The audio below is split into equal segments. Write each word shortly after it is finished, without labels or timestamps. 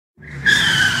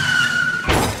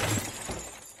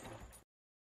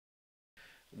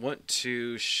want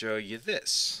to show you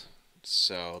this.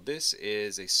 So this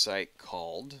is a site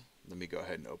called, let me go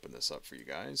ahead and open this up for you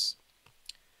guys.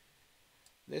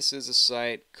 This is a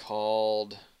site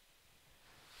called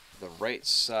the Right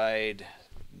Side,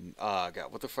 God,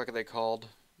 what the fuck are they called?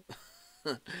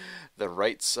 The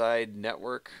Right Side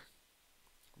Network?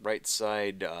 Right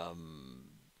Side,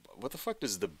 what the fuck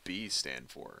does the B stand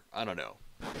for? I don't know.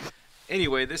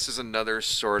 Anyway, this is another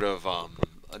sort of,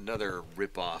 another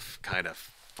rip-off kind of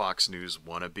Fox News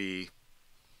wannabe,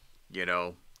 you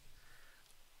know.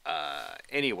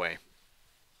 Anyway,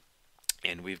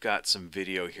 and we've got some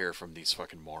video here from these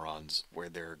fucking morons where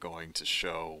they're going to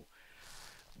show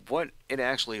what it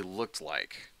actually looked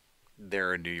like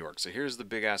there in New York. So here's the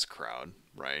big-ass crowd,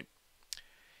 right?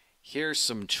 Here's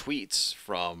some tweets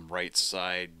from Right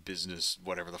Side Business,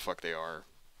 whatever the fuck they are,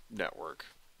 network,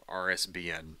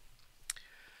 RSBN,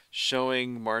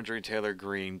 showing Marjorie Taylor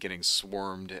Greene getting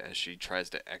swarmed as she tries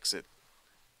to exit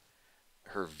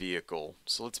her vehicle.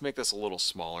 So let's make this a little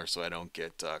smaller so I don't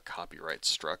get copyright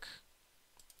struck.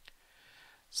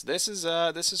 So this is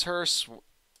her,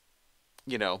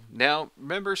 you know. Now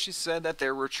remember, she said that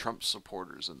there were Trump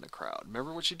supporters in the crowd.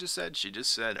 Remember what she just said? She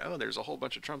just said, "Oh, there's a whole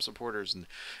bunch of Trump supporters, and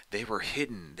they were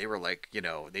hidden. They were like, you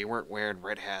know, they weren't wearing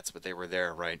red hats, but they were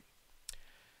there, right?"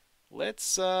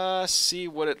 Let's see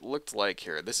what it looked like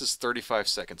here. This is 35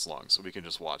 seconds long, so we can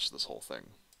just watch this whole thing.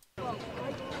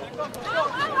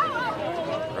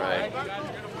 Right.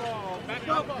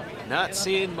 Not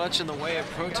seeing much in the way of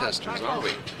protesters, are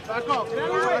we? I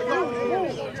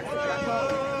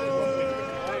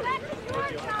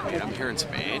mean, I'm hearing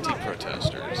some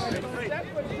anti-protesters,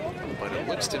 but it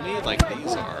looks to me like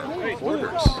these are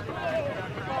reporters,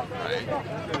 right?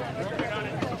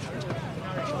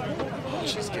 Oh,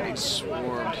 she's getting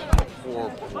swarmed. Poor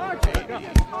baby.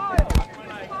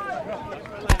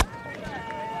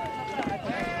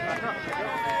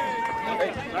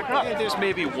 Yeah, there's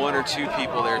maybe one or two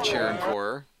people there cheering for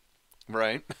her,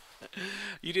 right?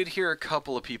 You did hear a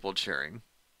couple of people cheering,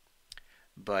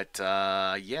 but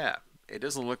yeah, it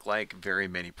doesn't look like very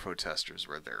many protesters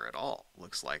were there at all.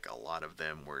 Looks like a lot of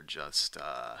them were just,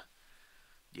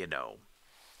 you know,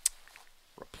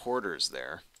 reporters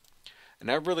there. And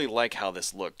I really like how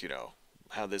this looked, you know,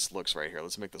 how this looks right here.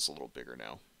 Let's make this a little bigger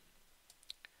now.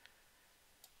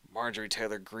 Marjorie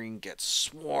Taylor Greene gets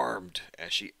swarmed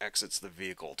as she exits the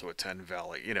vehicle to attend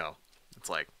Valley. You know, it's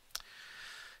like,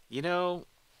 you know,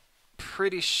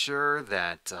 pretty sure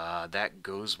that that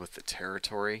goes with the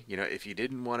territory. You know, if you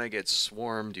didn't want to get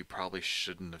swarmed, you probably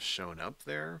shouldn't have shown up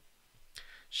there.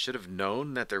 Should have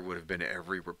known that there would have been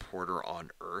every reporter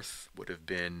on Earth would have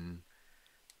been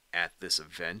at this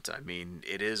event. I mean,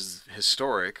 it is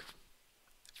historic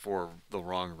for the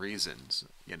wrong reasons,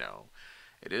 you know.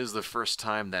 It is the first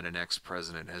time that an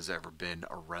ex-president has ever been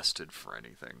arrested for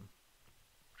anything.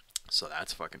 So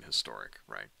that's fucking historic,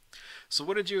 right? So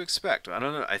what did you expect? I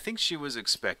don't know. I think she was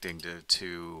expecting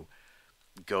to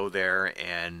go there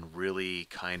and really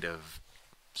kind of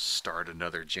start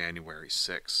another January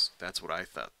 6th. That's what I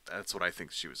thought. That's what I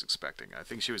think she was expecting. I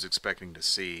think she was expecting to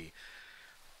see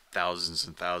thousands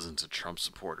and thousands of Trump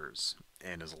supporters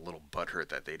and is a little butthurt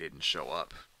that they didn't show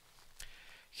up.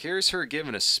 Here's her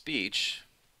giving a speech.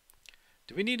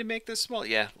 Do we need to make this small?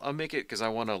 Yeah, I'll make it because I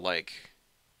want to, like,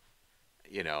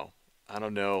 you know, I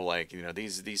don't know, like, you know,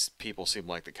 these people seem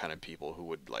like the kind of people who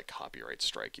would, like, copyright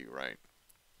strike you, right?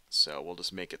 So we'll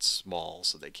just make it small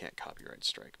so they can't copyright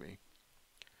strike me.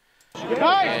 And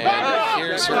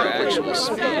here's her actual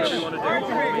speech.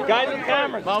 Guys and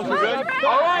cameras. All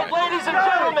right, ladies and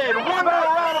gentlemen, one more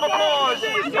round of applause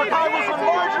for Congressman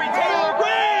Marjorie Taylor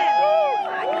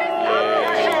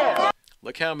Greene.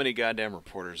 Look how many goddamn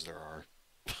reporters there are.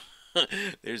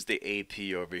 There's the AP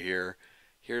over here.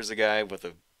 Here's a guy with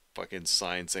a fucking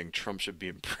sign saying Trump should be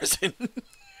in prison.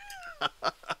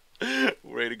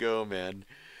 Way to go, man.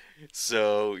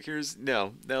 So here's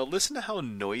now listen to how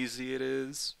noisy it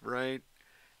is, right?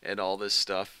 And all this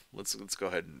stuff. Let's go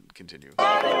ahead and continue.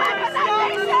 Stop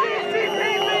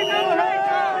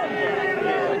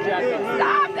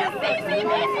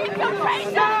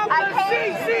the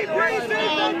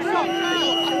CCP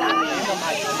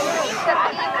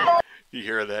infiltration! You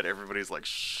hear that? Everybody's like,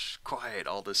 shh, quiet,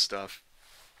 all this stuff.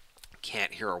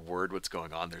 Can't hear a word what's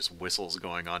going on. There's whistles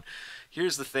going on.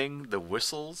 Here's the thing. The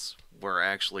whistles were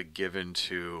actually given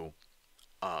to,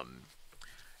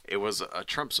 it was a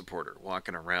Trump supporter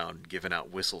walking around giving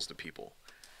out whistles to people.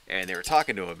 And they were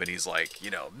talking to him, and he's like, you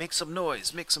know, make some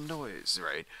noise,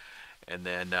 right? And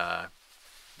then,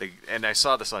 and I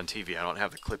saw this on TV. I don't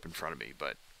have the clip in front of me,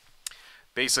 but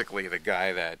Basically, the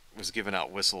guy that was giving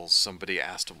out whistles, somebody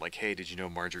asked him, like, hey, did you know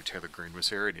Marjorie Taylor Greene was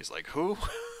here? And he's like, who?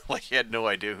 Like, he had no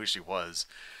idea who she was.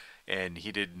 And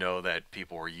he didn't know that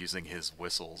people were using his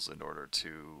whistles in order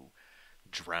to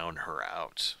drown her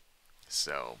out.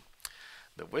 So,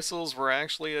 the whistles were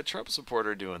actually a Trump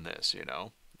supporter doing this, you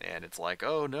know? And it's like,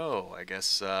 oh no, I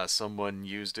guess someone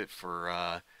used it for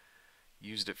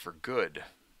good.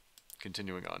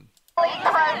 Continuing on.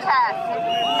 Protest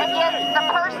against the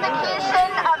persecution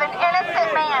of an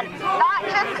innocent man, not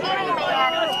just any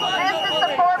man. This is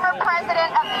the former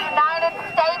president of the United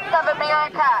States of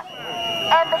America,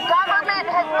 and the government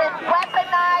has been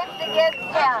weaponized against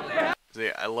him.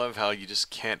 See, I love how you just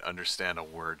can't understand a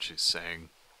word she's saying.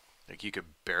 Like, you could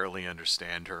barely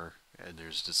understand her, and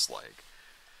there's just like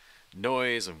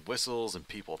noise and whistles and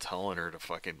people telling her to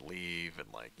fucking leave and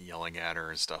like yelling at her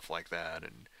and stuff like that,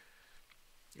 and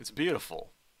it's beautiful.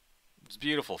 It's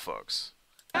beautiful, folks.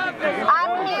 I'm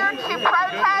here to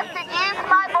protest and use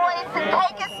my voice and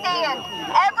take a stand.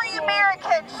 Every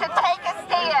American should take a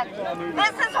stand.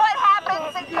 This is what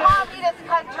happens in communist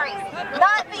countries,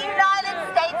 not the United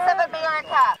States of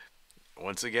America.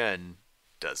 Once again,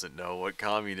 doesn't know what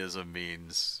communism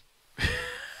means.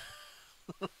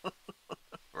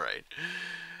 Right.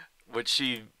 What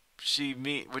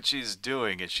she's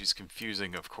doing is she's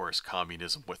confusing, of course,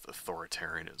 communism with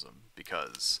authoritarianism,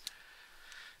 because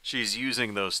she's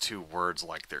using those two words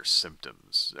like they're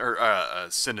symptoms or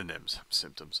synonyms.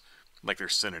 Symptoms, like they're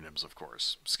synonyms, of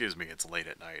course. Excuse me, it's late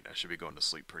at night. I should be going to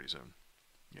sleep pretty soon.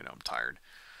 You know, I'm tired.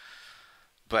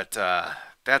 But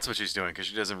that's what she's doing, because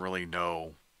she doesn't really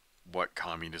know what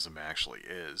communism actually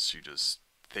is. She just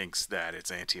thinks that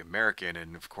it's anti-American,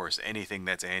 and of course anything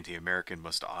that's anti-American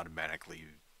must automatically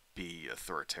be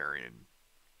authoritarian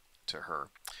to her.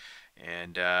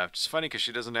 And it's funny because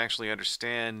she doesn't actually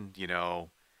understand, you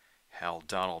know, how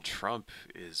Donald Trump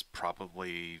is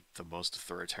probably the most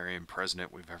authoritarian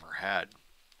president we've ever had.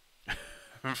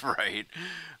 Right?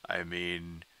 I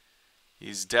mean,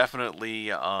 he's definitely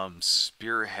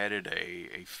spearheaded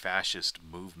a fascist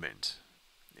movement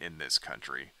in this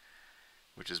country,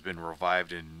 which has been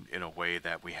revived in a way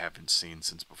that we haven't seen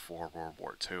since before World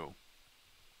War II.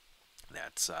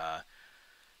 That's,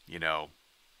 you know,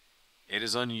 it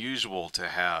is unusual to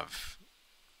have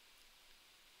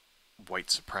white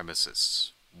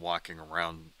supremacists walking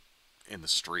around in the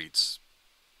streets,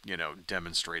 you know,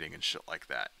 demonstrating and shit like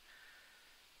that.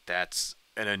 That's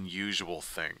an unusual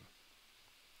thing,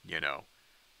 you know.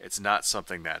 It's not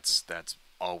something that's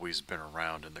always been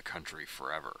around in the country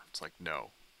forever. It's like, no,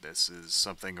 this is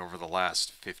something over the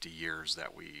last 50 years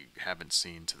that we haven't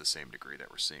seen to the same degree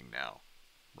that we're seeing now,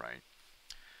 right?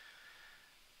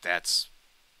 That's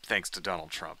thanks to Donald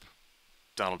Trump.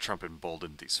 Donald Trump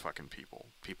emboldened these fucking people.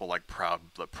 People like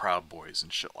the Proud Boys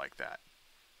and shit like that,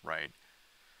 right?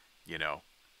 You know,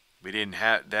 we didn't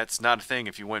have, that's not a thing.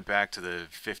 If you went back to the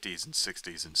 50s and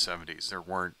 60s and 70s, there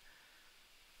weren't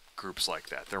groups like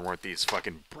that. There weren't these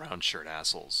fucking brown shirt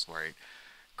assholes, right?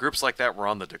 Groups like that were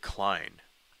on the decline.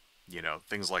 You know,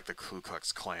 things like the Ku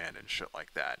Klux Klan and shit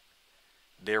like that.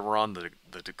 They were on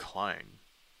the decline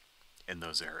in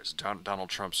those eras. Donald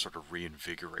Trump sort of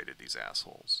reinvigorated these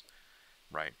assholes,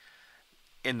 right?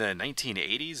 In the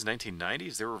 1980s,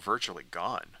 1990s, they were virtually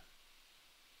gone.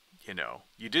 You know,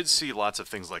 you did see lots of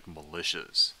things like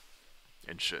militias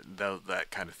and shit,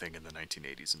 that kind of thing in the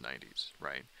 1980s and 90s,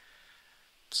 right?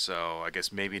 So I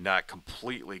guess maybe not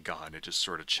completely gone, it just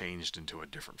sort of changed into a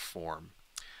different form.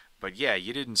 But yeah,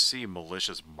 you didn't see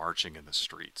militias marching in the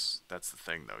streets. That's the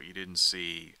thing, though. You didn't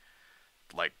see,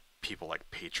 like, people like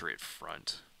Patriot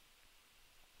Front,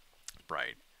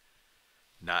 right?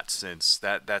 Not since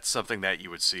that's something that you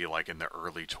would see like in the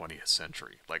early 20th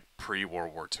century, like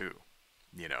pre-World War II.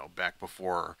 You know, back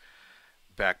before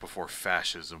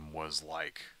fascism was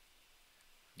like,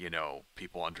 you know,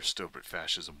 people understood what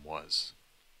fascism was,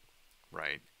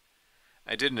 right?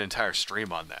 I did an entire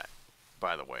stream on that,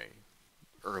 by the way.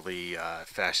 Early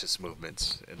fascist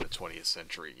movements in the 20th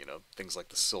century, you know, things like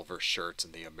the Silver Shirts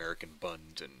and the American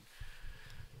Bund,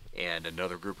 and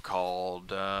another group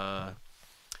called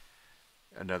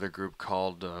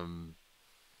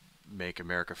Make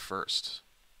America First.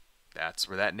 That's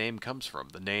where that name comes from.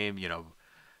 The name, you know,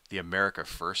 the America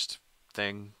First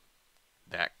thing,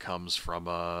 that comes from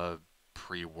a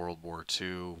pre-World War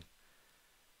II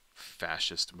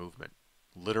fascist movement,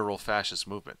 literal fascist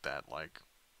movement that like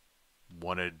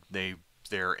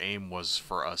their aim was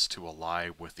for us to ally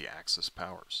with the Axis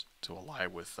powers, to ally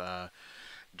with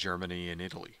Germany and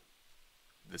Italy.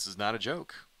 This is not a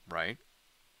joke, right?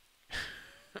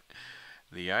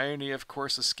 The irony, of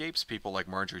course, escapes people like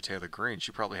Marjorie Taylor Greene.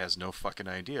 She probably has no fucking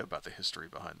idea about the history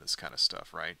behind this kind of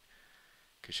stuff, right?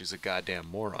 Because she's a goddamn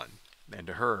moron. And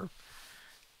to her,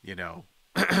 you know,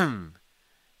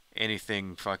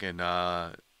 anything fucking,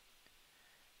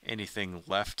 anything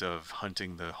left of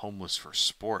hunting the homeless for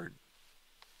sport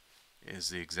is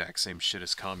the exact same shit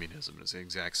as communism. It's the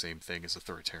exact same thing as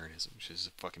authoritarianism. She's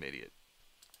a fucking idiot.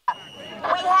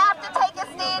 We have to take a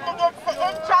stand against the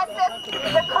injustice,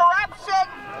 the corruption,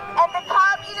 and the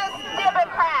communist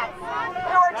Democrats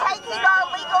who are taking our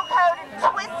legal code and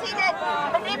twisting it,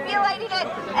 manipulating it,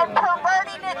 and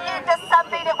perverting it into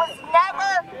something it was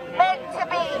never meant to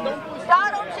be.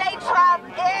 Donald J. Trump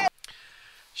is...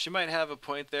 She might have a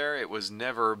point there. It was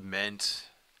never meant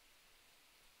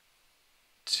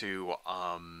to,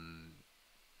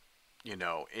 you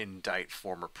know, indict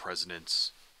former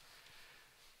presidents.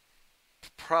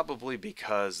 Probably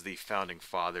because the founding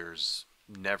fathers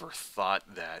never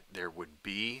thought that there would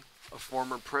be a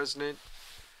former president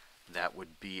that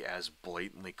would be as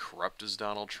blatantly corrupt as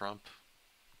Donald Trump.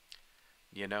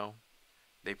 You know,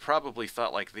 they probably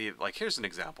thought like here's an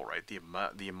example, right?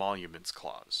 The emoluments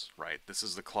clause, right? This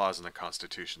is the clause in the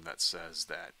Constitution that says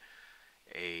that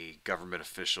a government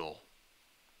official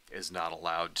is not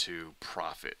allowed to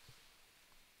profit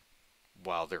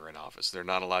while they're in office. They're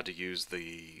not allowed to use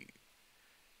the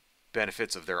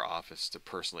benefits of their office to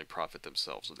personally profit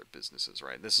themselves or their businesses,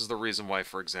 right? This is the reason why,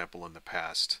 for example, in the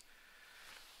past,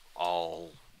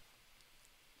 all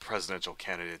presidential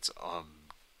candidates,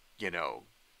 you know,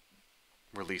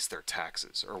 release their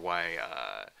taxes, or why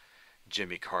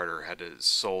Jimmy Carter had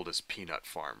sold his peanut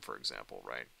farm, for example,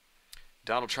 right?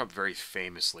 Donald Trump very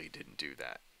famously didn't do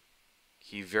that.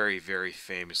 He very, very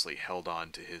famously held on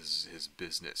to his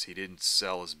business. He didn't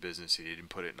sell his business. He didn't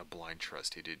put it in a blind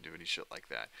trust. He didn't do any shit like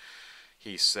that.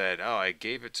 He said, oh, I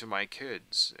gave it to my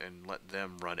kids and let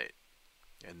them run it.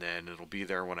 And then it'll be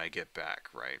there when I get back,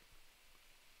 right?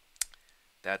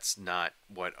 That's not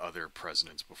what other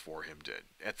presidents before him did.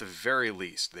 At the very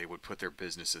least, they would put their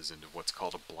businesses into what's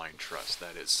called a blind trust.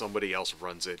 That is, somebody else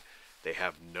runs it. They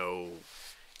have no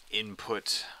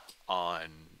input on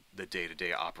the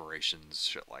day-to-day operations,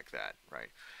 shit like that, right?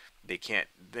 They can't,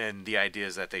 then the idea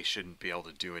is that they shouldn't be able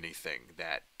to do anything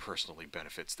that personally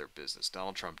benefits their business.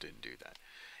 Donald Trump didn't do that.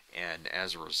 And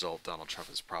as a result, Donald Trump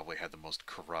has probably had the most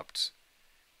corrupt,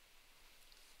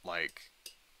 like,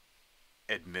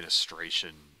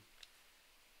 administration,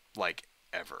 like,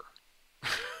 ever.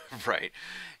 Right?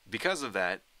 Because of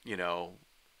that, you know,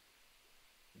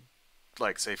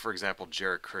 like, say, for example,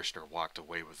 Jared Kushner walked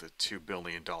away with a $2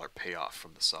 billion payoff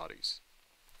from the Saudis.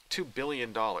 $2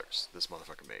 billion this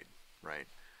motherfucker made, right?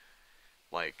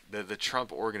 Like, the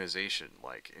Trump organization,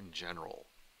 like, in general,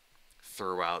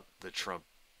 throughout the Trump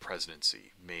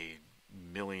presidency, made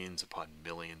millions upon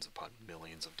millions upon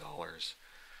millions of dollars.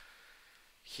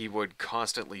 He would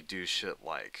constantly do shit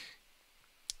like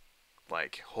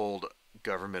hold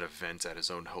government events at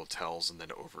his own hotels and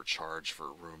then overcharge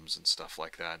for rooms and stuff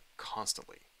like that.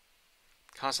 Constantly.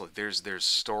 There's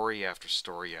story after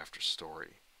story after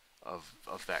story of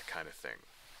that kind of thing,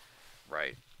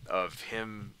 right? Of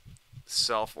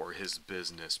himself or his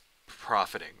business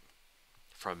profiting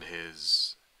from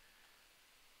his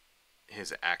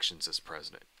actions as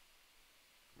president,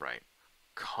 right?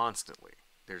 Constantly.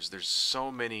 There's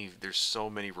so many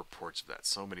reports of that,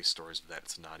 so many stories of that.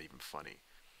 It's not even funny.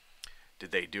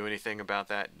 Did they do anything about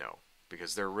that? No,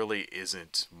 because there really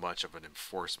isn't much of an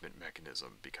enforcement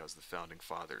mechanism, because the founding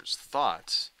fathers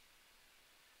thought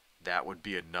that would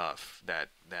be enough, that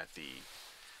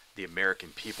the American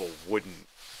people wouldn't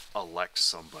elect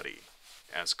somebody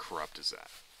as corrupt as that.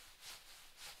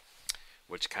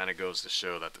 Which kind of goes to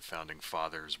show that the founding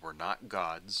fathers were not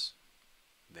gods.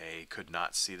 They could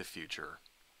not see the future,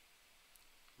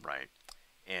 right?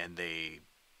 And they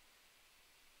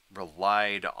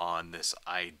relied on this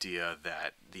idea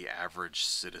that the average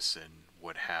citizen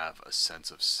would have a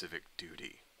sense of civic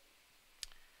duty.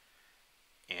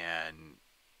 And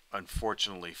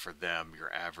unfortunately for them,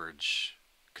 your average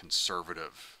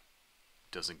conservative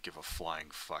doesn't give a flying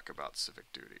fuck about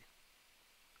civic duty.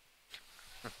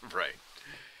 Right.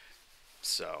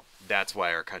 So that's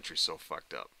why our country's so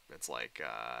fucked up. It's like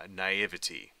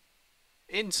naivety.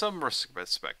 In some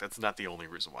respect, that's not the only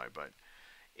reason why, but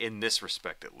in this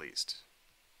respect at least,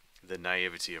 the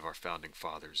naivety of our founding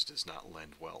fathers does not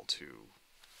lend well to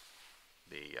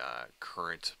the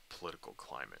current political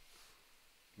climate.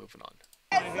 Moving on.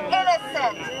 Is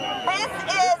innocent. This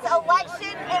is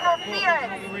election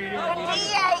interference. The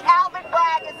DA, Alvin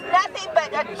Bragg, is nothing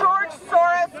but a George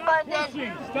Soros-funded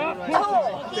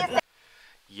tool. He is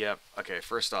Yep. Okay,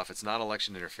 first off, it's not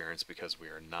election interference because we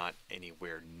are not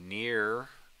anywhere near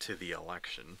to the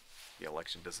election. The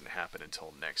election doesn't happen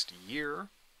until next year,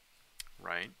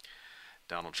 right?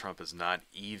 Donald Trump is not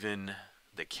even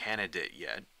the candidate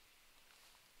yet.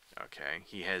 Okay,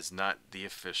 he has not the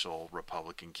official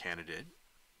Republican candidate.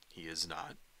 He is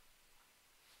not.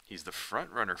 He's the front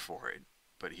runner for it,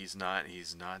 but he's not.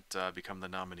 He's not become the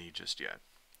nominee just yet.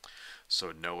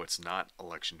 So no, it's not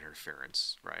election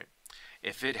interference, right?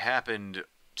 If it happened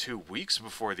 2 weeks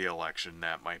before the election,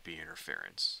 that might be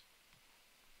interference.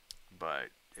 But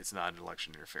it's not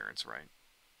election interference, right?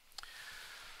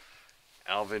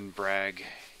 Alvin Bragg,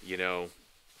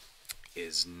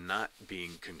 is not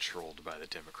being controlled by the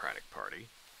Democratic Party.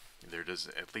 There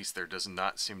does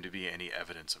not seem to be any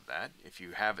evidence of that. If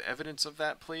you have evidence of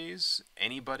that, please,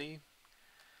 anybody,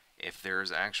 if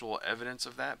there's actual evidence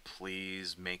of that,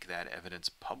 please make that evidence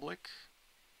public.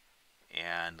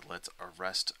 And let's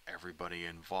arrest everybody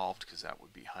involved, because that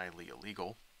would be highly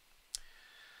illegal.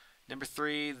 Number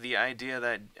 3, the idea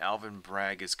that Alvin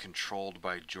Bragg is controlled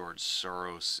by George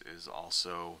Soros is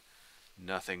also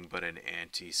nothing but an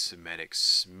anti-Semitic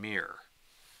smear,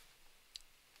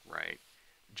 right?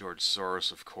 George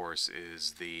Soros, of course,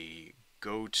 is the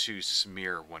go-to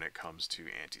smear when it comes to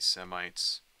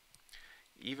anti-Semites.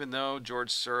 Even though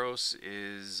George Soros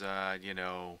is,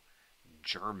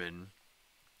 German,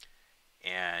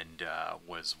 and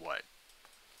was what?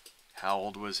 How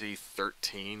old was he?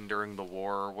 13 during the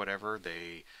war or whatever.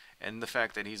 And the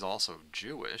fact that he's also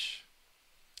Jewish,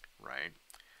 right?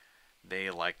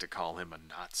 They like to call him a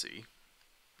Nazi.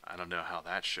 I don't know how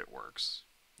that shit works,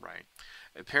 right?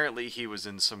 Apparently he was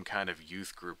in some kind of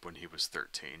youth group when he was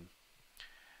 13.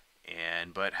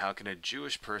 But how can a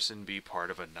Jewish person be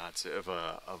part of a Nazi, of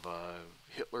a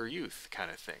Hitler Youth kind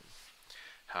of thing?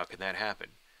 How can that happen?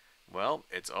 Well,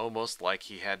 it's almost like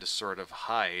he had to sort of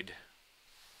hide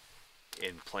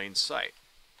in plain sight.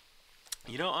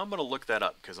 I'm going to look that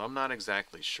up because I'm not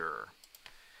exactly sure.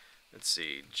 Let's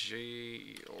see.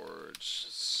 George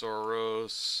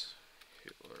Soros,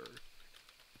 Hitler.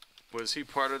 Was he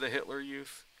part of the Hitler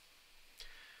Youth?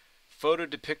 Photo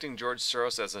depicting George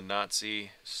Soros as a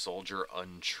Nazi soldier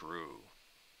untrue.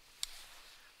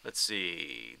 Let's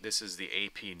see. This is the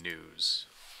AP News.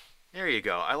 There you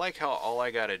go. I like how all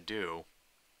I gotta do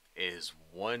is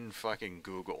one fucking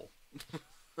Google.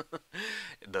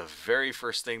 The very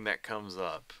first thing that comes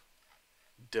up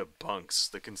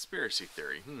debunks the conspiracy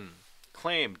theory.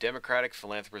 Claim Democratic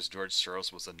philanthropist George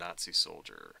Soros was a Nazi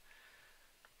soldier.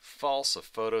 False. A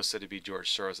photo said to be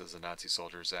George Soros as a Nazi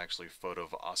soldier is actually a photo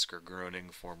of Oscar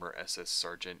Groening, former SS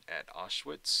sergeant at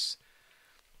Auschwitz.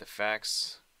 The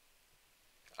facts.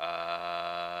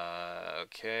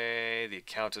 Okay, the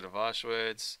accountant of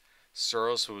Auschwitz.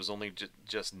 Soros, who was only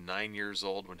just 9 years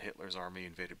old when Hitler's army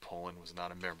invaded Poland, was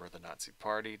not a member of the Nazi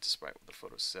Party, despite what the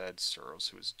photo said. Soros,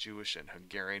 who is Jewish and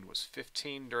Hungarian, was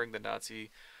 15 during the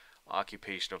Nazi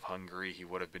occupation of Hungary. He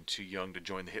would have been too young to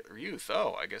join the Hitler Youth.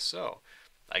 Oh, I guess so.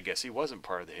 I guess he wasn't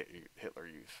part of the Hitler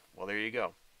Youth. Well, there you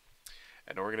go.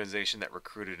 An organization that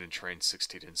recruited and trained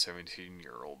 16 and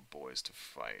 17-year-old boys to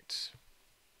fight.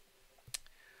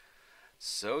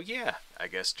 So yeah, I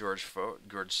guess George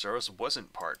Soros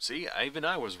wasn't part. See, even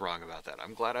I was wrong about that.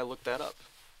 I'm glad I looked that up.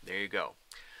 There you go.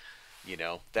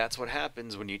 That's what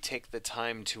happens when you take the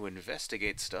time to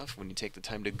investigate stuff, when you take the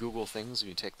time to Google things, when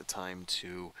you take the time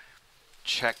to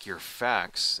check your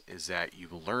facts, is that you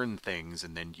learn things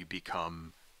and then you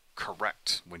become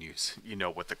correct when you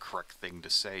know what the correct thing to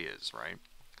say is, right?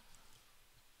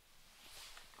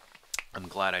 I'm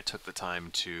glad I took the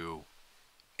time to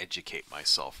educate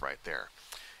myself right there.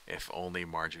 If only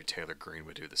Marjorie Taylor Greene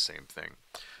would do the same thing.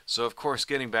 So, of course,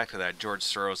 getting back to that, George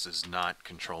Soros is not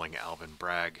controlling Alvin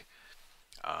Bragg.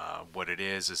 What it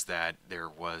is that there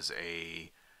was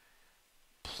a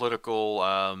political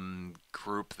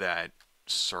group that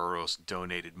Soros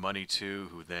donated money to,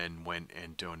 who then went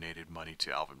and donated money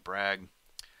to Alvin Bragg.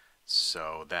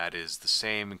 So that is the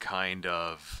same kind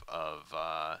of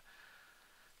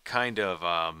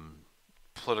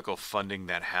political funding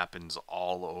that happens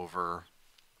all over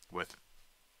with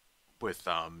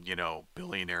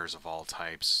billionaires of all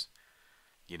types.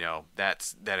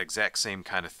 That's that exact same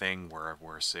kind of thing where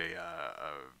say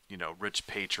rich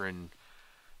patron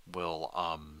will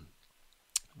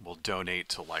donate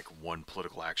to like one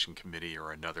political action committee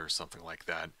or another, something like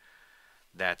that.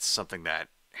 That's something that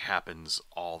happens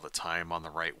all the time on the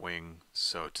right wing.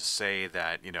 So to say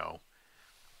that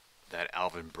that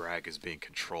Alvin Bragg is being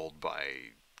controlled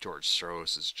by George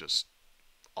Soros is just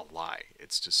a lie.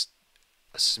 It's just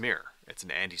a smear. It's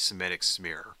an anti-Semitic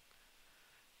smear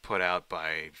put out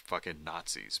by fucking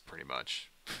Nazis, pretty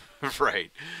much.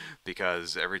 Right,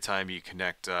 because every time you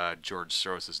connect George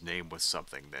Soros's name with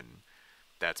something, then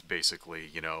that's basically,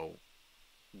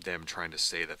 them trying to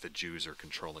say that the Jews are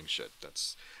controlling shit.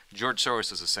 That's George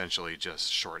Soros is essentially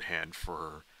just shorthand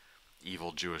for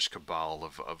evil Jewish cabal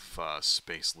of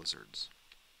space lizards,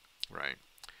 right?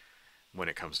 When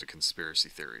it comes to conspiracy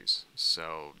theories.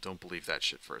 So don't believe that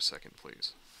shit for a second,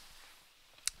 please.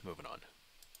 Moving on.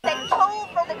 A tool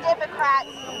for the Democrats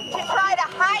to try to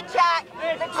hijack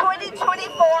the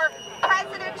 2024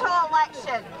 presidential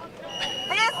election.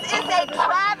 This is a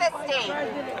travesty.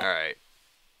 Alright.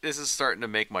 This is starting to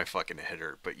make my fucking head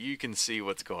hurt, but you can see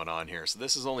what's going on here. So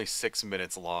this is only 6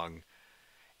 minutes long,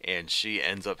 and she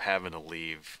ends up having to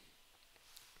leave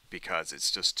because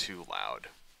it's just too loud.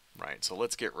 Right, so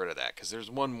let's get rid of that, because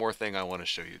there's one more thing I want to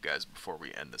show you guys before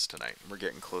we end this tonight. We're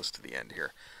getting close to the end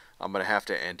here. I'm going to have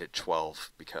to end at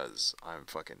 12 because I'm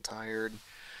fucking tired.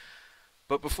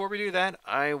 But before we do that,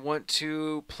 I want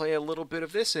to play a little bit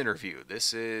of this interview.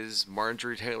 This is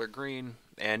Marjorie Taylor Greene,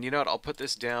 and you know what? I'll put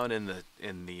this down in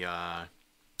the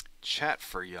chat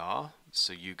for y'all,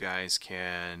 so you guys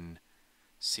can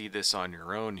see this on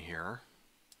your own here,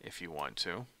 if you want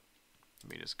to.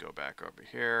 Let me just go back over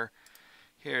here.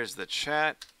 Here's the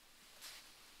chat,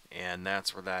 and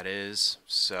that's where that is.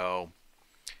 So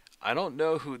I don't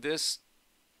know who this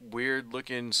weird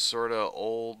looking sort of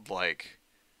old, like,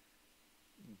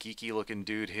 geeky looking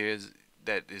dude is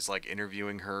that is like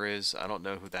interviewing her is. I don't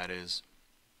know who that is,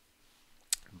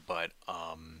 but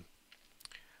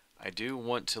I do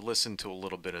want to listen to a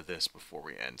little bit of this before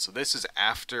we end. So this is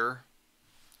after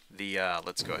the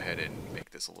let's go ahead and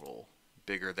make this a little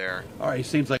bigger there. All right,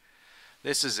 seems like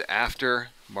This is after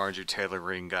Marjorie Taylor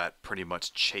Greene got pretty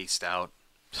much chased out.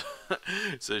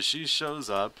 So she shows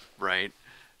up, right?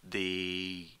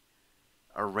 The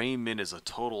arraignment is a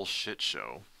total shit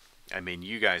show. I mean,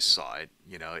 you guys saw it.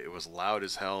 You know, it was loud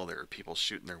as hell. There were people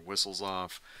shooting their whistles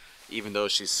off. Even though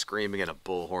she's screaming in a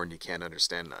bullhorn, you can't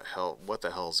understand what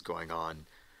the hell's going on.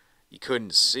 You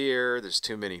couldn't see her. There's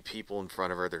too many people in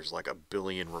front of her. There's like a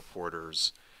billion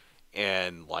reporters.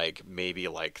 And like maybe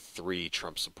like 3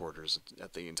 Trump supporters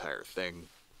at the entire thing.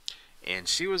 And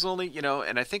she was only, you know,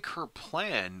 and I think her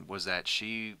plan was that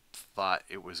she thought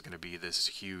it was going to be this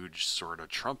huge sort of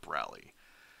Trump rally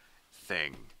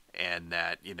thing. And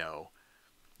that, you know,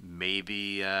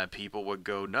 maybe people would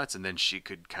go nuts, and then she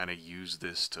could kind of use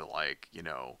this to, like, you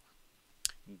know,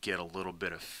 get a little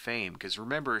bit of fame. Because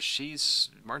remember,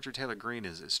 Marjorie Taylor Greene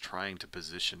is trying to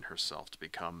position herself to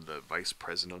become the vice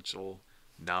presidential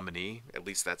nominee. At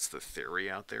least that's the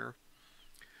theory out there.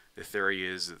 The theory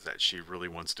is that she really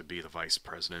wants to be the vice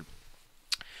president.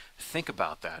 Think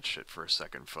about that shit for a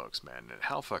second, folks, man.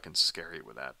 How fucking scary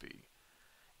would that be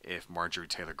if Marjorie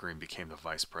Taylor Greene became the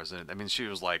vice president? I mean, she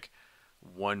was like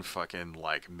one fucking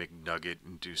like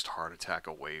McNugget-induced heart attack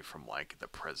away from like the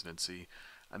presidency.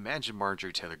 Imagine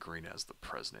Marjorie Taylor Greene as the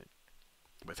president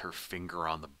with her finger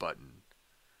on the button,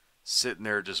 sitting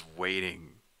there just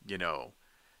waiting, you know,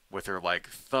 with her like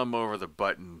thumb over the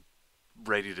button,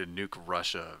 ready to nuke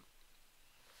Russia,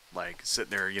 like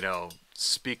sitting there, you know,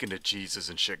 speaking to Jesus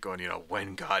and shit, going, you know,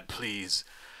 when God, please,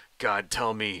 God,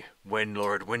 tell me when,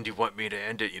 Lord, when do you want me to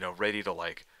end it? You know, ready to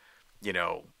like, you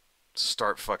know,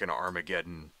 start fucking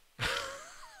Armageddon.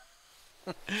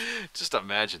 Just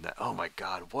imagine that. Oh my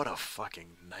God, what a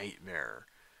fucking nightmare.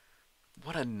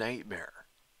 What a nightmare.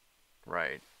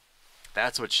 Right.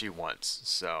 That's what she wants.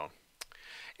 So,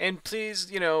 and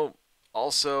please, you know,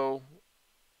 also,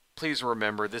 please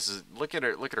remember, this is, look at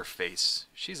her face.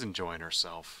 She's enjoying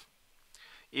herself.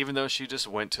 Even though she just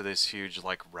went to this huge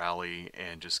like rally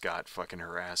and just got fucking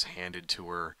her ass handed to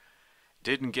her,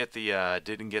 didn't get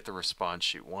the response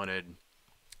she wanted,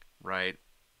 right?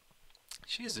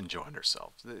 She's enjoying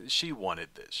herself. She wanted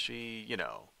this. She, you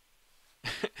know,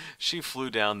 she flew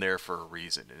down there for a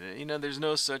reason. And you know, there's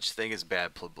no such thing as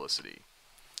bad publicity.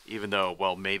 Even though,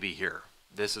 well, maybe here,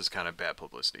 this is kind of bad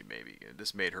publicity. Maybe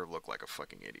this made her look like a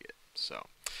fucking idiot. So,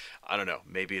 I don't know.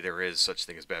 Maybe there is such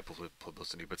thing as bad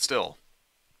publicity, but still,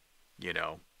 you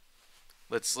know,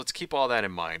 let's keep all that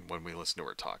in mind when we listen to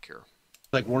her talk here.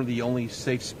 like one of the only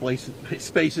safe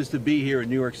spaces to be here in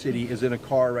New York City is in a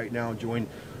car right now, joined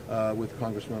with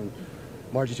Congresswoman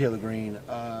Marjorie Taylor Greene.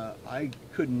 I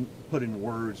couldn't put in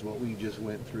words what we just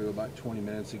went through about 20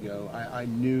 minutes ago. I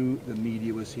knew the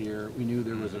media was here. We knew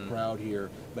there was a crowd here,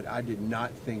 but I did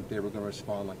not think they were going to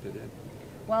respond like they did.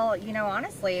 Well, you know,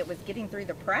 honestly, it was getting through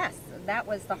the press. That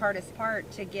was the hardest part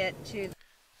to get to.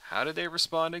 How did they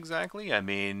respond exactly? I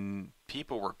mean,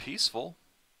 people were peaceful,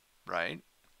 right?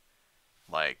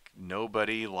 Like,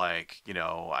 nobody, like, you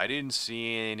know, I didn't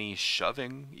see any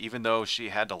shoving, even though she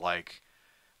had to, like,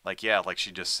 Like, yeah, like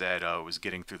she just said, oh, it was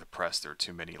getting through the press. There were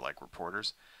too many, like,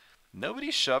 reporters.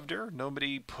 Nobody shoved her.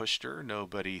 Nobody pushed her.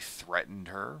 Nobody threatened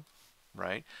her,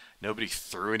 right? Nobody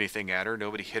threw anything at her.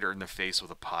 Nobody hit her in the face with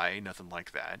a pie. Nothing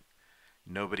like that.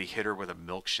 Nobody hit her with a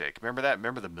milkshake. Remember that?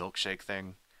 Remember the milkshake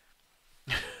thing?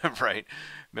 Right?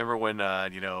 Remember when,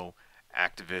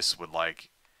 activists would, like,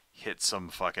 hit some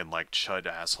fucking, like, chud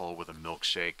asshole with a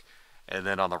milkshake? And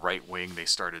then on the right wing, they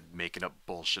started making up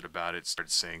bullshit about it.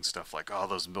 Started saying stuff like, "Oh,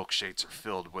 those milkshakes are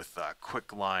filled with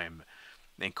quick lime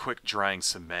and quick drying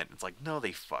cement." It's like, no,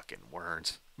 they fucking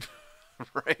weren't.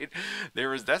 Right?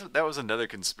 That was another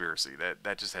conspiracy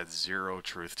that just had zero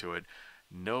truth to it.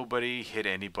 Nobody hit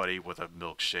anybody with a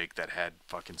milkshake that had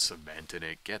fucking cement in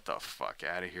it. Get the fuck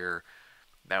out of here.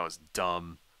 That was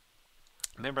dumb.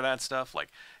 Remember that stuff? Like,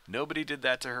 nobody did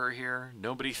that to her here.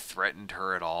 Nobody threatened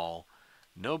her at all.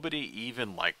 Nobody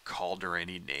even, like, called her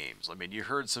any names. I mean, you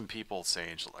heard some people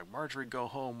saying, like, "Marjorie, go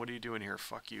home. What are you doing here?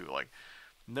 Fuck you." Like,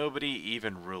 nobody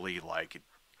even really, like,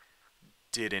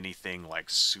 did anything, like,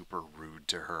 super rude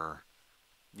to her.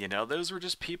 You know, those were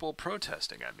just people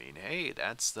protesting. I mean, hey,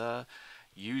 that's the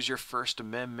use your First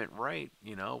Amendment right,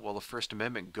 you know. Well, the First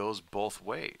Amendment goes both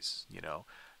ways, you know.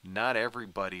 Not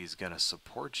everybody's going to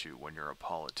support you when you're a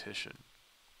politician,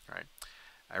 right?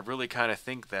 I really kind of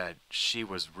think that she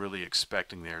was really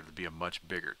expecting there to be a much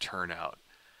bigger turnout.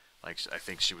 Like, I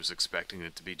think she was expecting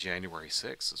it to be January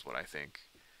 6th, is what I think.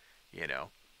 You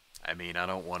know, I mean, I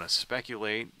don't want to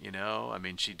speculate, you know. I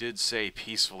mean, she did say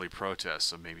peacefully protest,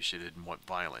 so maybe she didn't want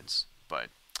violence. But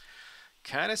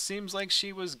kind of seems like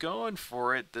she was going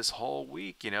for it this whole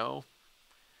week, you know.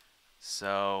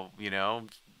 So, you know,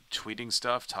 tweeting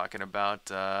stuff, talking about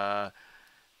the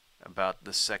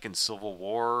Second Civil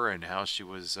War and how she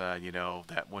was,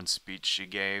 that one speech she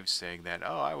gave saying that,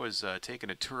 "Oh, I was taking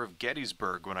a tour of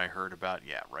Gettysburg when I heard about,"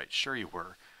 yeah, right, sure you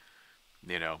were.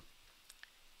 You know,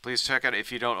 please check out,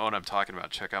 if you don't know what I'm talking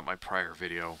about, check out my prior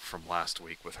video from last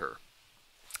week with her,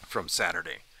 from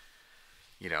Saturday.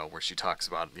 You know, where she talks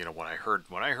about, you know, when I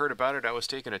heard about it, I was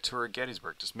taking a tour of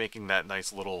Gettysburg, just making that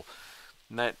nice little,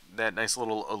 that nice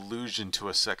little allusion to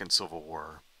a Second Civil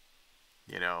War.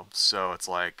 You know, so it's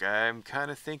like, I'm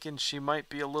kind of thinking she might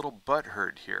be a little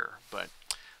butthurt here, but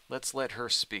let's let her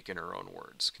speak in her own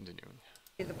words. Continuing.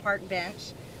 The park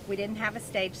bench. We didn't have a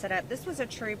stage set up. This was a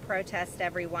true protest,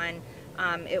 everyone.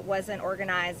 It wasn't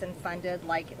organized and funded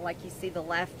like you see the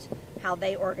left, how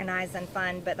they organize and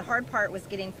fund, but the hard part was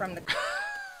getting from the...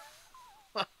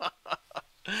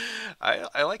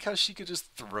 I like how she could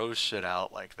just throw shit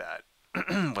out like that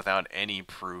without any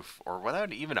proof or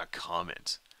without even a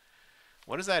comment.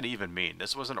 What does that even mean?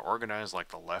 This wasn't organized like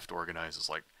the left organizes.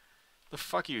 Like, the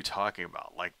fuck are you talking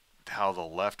about? Like, how the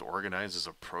left organizes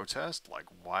a protest? Like,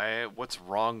 why? What's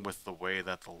wrong with the way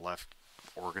that the left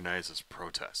organizes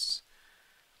protests?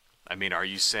 I mean, are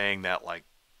you saying that, like,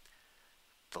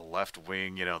 the left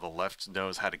wing, you know, the left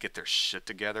knows how to get their shit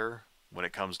together when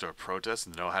it comes to a protest,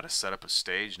 and know how to set up a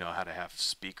stage, know how to have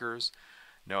speakers,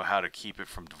 know how to keep it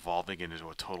from devolving into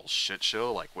a total shit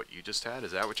show like what you just had?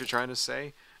 Is that what you're trying to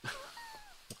say?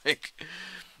 Like,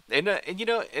 and you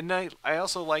know, and I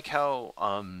also like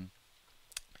how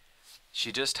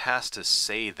she just has to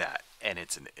say that and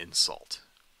it's an insult.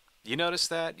 You notice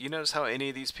that? You notice how any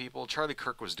of these people, Charlie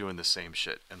Kirk was doing the same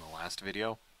shit in the last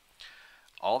video.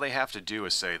 All they have to do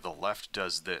is say the left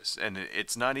does this, and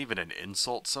it's not even an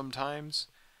insult sometimes,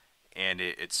 and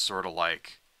it's sort of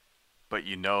like, but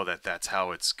you know that that's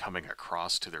how it's coming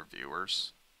across to their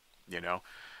viewers, you know.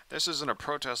 This isn't a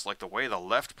protest like the way the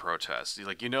left protests.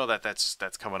 Like, you know that's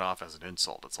coming off as an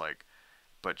insult. It's like,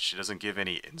 but she doesn't give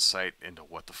any insight into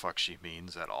what the fuck she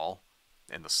means at all,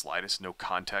 in the slightest. No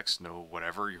context, no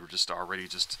whatever. You're just already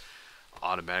just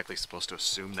automatically supposed to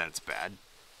assume that it's bad.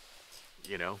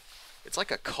 You know, it's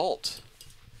like a cult.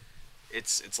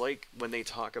 It's like when they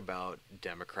talk about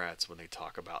Democrats, when they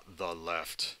talk about the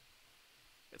left,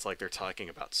 it's like they're talking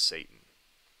about Satan.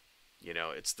 You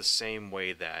know, it's the same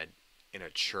way that in a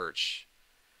church,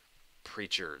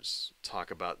 preachers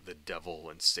talk about the devil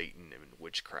and Satan and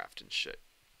witchcraft and shit.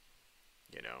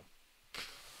 You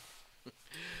know?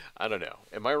 I don't know.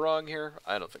 Am I wrong here?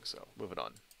 I don't think so. Moving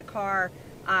on. Car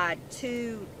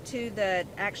to the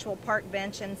actual park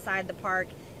bench inside the park,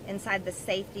 inside the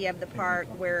safety of the park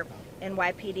where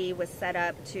NYPD was set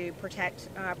up to protect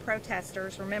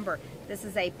protesters. Remember, this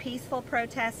is a peaceful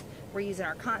protest. We're using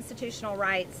our constitutional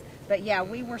rights. But yeah,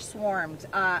 we were swarmed,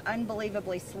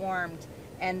 unbelievably swarmed.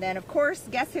 And then, of course,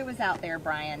 guess who was out there,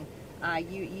 Brian?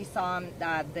 You saw them,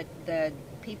 the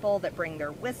people that bring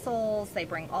their whistles. They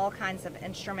bring all kinds of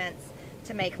instruments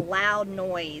to make loud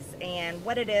noise. And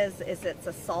what it is it's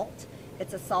assault.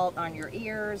 it's assault on your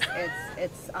ears.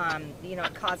 It's you know,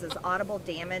 it causes audible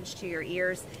damage to your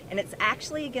ears, and it's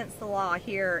actually against the law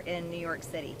here in New York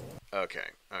City.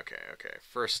 Okay.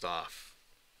 First off,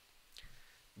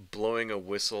 blowing a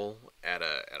whistle at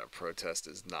a protest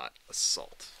is not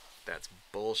assault. That's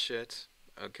bullshit.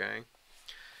 Okay.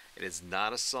 It is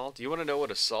not assault. You want to know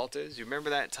what assault is? You remember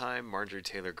that time Marjorie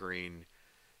Taylor Greene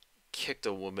kicked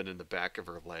a woman in the back of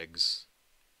her legs?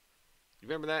 You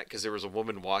remember that? Because there was a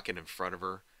woman walking in front of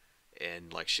her,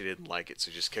 and like she didn't like it, so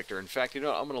just kicked her. In fact, you know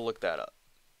what? I'm gonna look that up.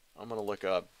 I'm gonna look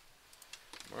up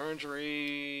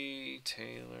Marjorie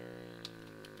Taylor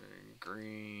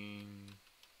Greene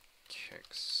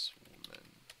kicks woman.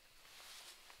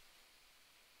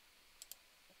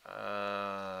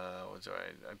 What do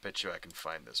I bet you I can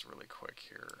find this really quick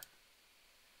here.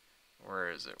 Where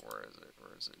is it?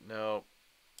 No.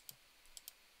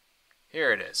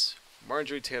 Here it is.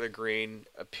 Marjorie Taylor Greene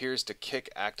appears to kick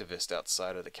activist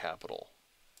outside of the Capitol.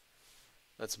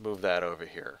 Let's move that over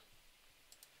here.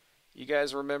 You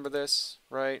guys remember this,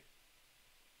 right?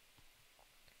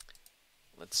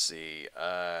 Let's see.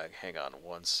 Hang on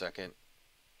one second.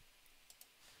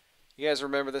 You guys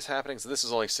remember this happening? So this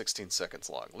is only 16 seconds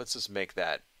long. Let's just make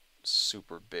that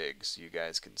super big so you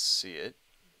guys can see it.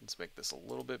 Let's make this a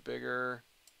little bit bigger.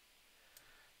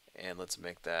 And let's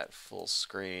make that full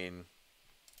screen.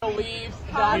 Leave.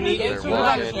 You need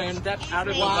insurrection. Step out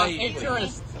of the way.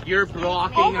 You're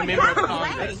blocking a member of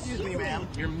Congress. Excuse me, ma'am.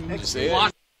 You're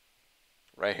blocking.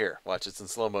 Right here. Watch, it's in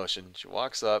slow motion. She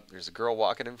walks up. There's a girl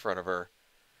walking in front of her.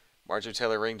 Marjorie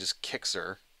Taylor Greene just kicks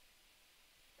her.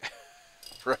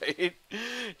 Right?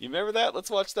 You remember that?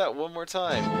 Let's watch that one more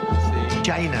time. See?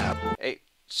 China. Hey,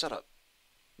 shut up.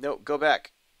 No, go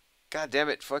back. God damn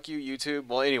it. Fuck you, YouTube.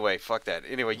 Well, anyway, fuck that.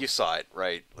 Anyway, you saw it,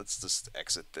 right? Let's just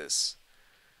exit this.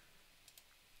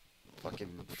 Fuck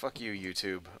you,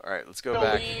 YouTube. Alright, let's go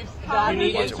back. You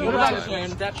need insurrection.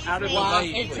 Step out of the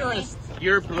way.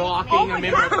 You're blocking a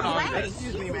member of Congress.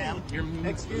 Excuse me, ma'am. You're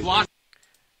blocking.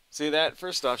 See that?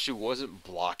 First off, she wasn't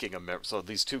blocking a member. So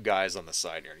these two guys on the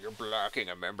side here, you're blocking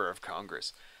a member of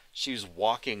Congress. She's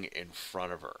walking in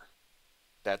front of her.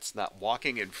 That's not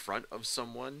walking in front of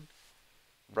someone,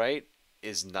 right?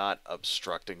 Is not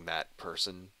obstructing that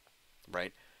person,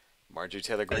 right? Marjorie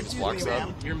Taylor Greene just walks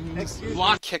up,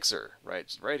 kicks her,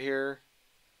 right here.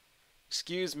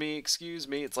 Excuse me.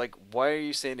 It's like, why are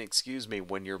you saying excuse me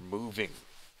when you're moving?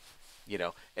 You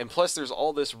know, and plus there's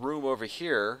all this room over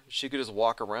here. She could just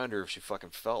walk around her if she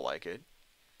fucking felt like it.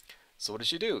 So what does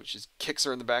she do? She just kicks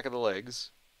her in the back of the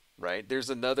legs, right? There's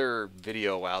another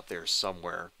video out there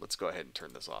somewhere. Let's go ahead and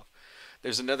turn this off.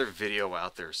 There's another video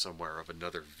out there somewhere of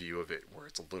another view of it where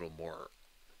it's a little more,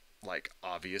 like,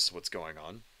 obvious what's going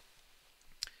on.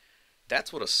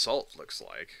 That's what assault looks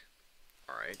like.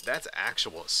 Alright, that's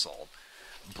actual assault.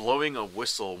 Blowing a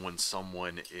whistle when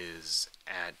someone is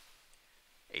at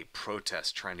a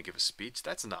protest trying to give a speech,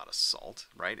 that's not assault,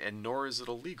 right? And nor is it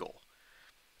illegal.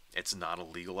 It's not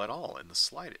illegal at all in the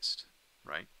slightest,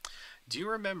 right? Do you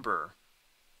remember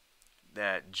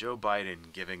that Joe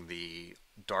Biden giving the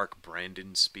Dark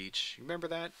Brandon speech? You remember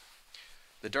that?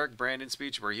 The Dark Brandon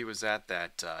speech where he was at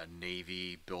that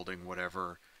Navy building,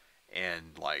 whatever,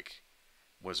 and like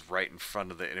was right in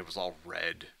front of and it was all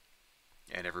red,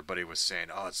 and everybody was saying,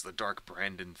 oh, it's the Dark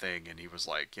Brandon thing, and he was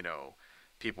like, you know,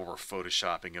 people were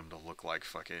photoshopping him to look like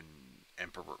fucking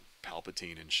Emperor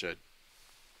Palpatine and shit,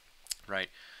 right?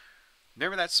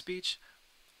 Remember that speech?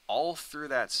 All through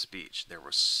that speech, there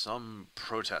was some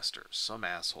protester, some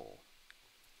asshole,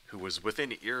 who was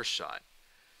within earshot,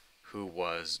 who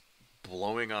was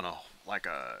blowing on like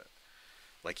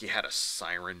he had a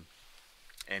siren,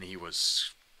 and he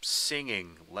was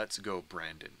singing "Let's Go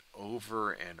Brandon"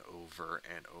 over and over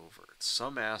and over.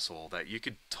 Some asshole that you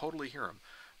could totally hear him.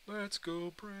 Let's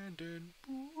go Brandon,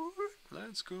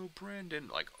 let's go Brandon,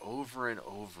 like over and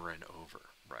over and over,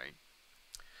 right?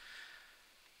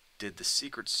 Did the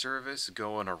Secret Service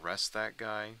go and arrest that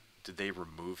guy? Did they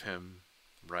remove him,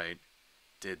 right?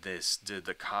 Did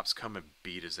the cops come and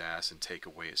beat his ass and take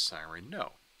away his siren?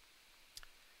 No.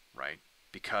 Right?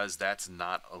 Because that's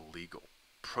not illegal.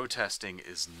 Protesting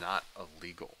is not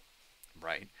illegal,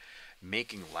 right?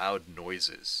 Making loud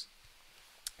noises,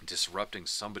 disrupting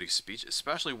somebody's speech,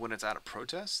 especially when it's at a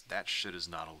protest, that shit is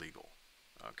not illegal,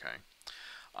 okay?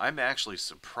 I'm actually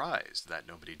surprised that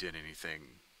nobody did anything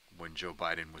when Joe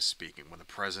Biden was speaking, when the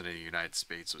President of the United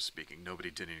States was speaking.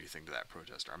 Nobody did anything to that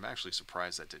protester. I'm actually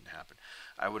surprised that didn't happen.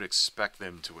 I would expect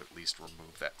them to at least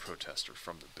remove that protester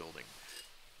from the building,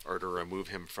 or to remove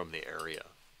him from the area,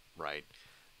 right?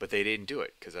 But they didn't do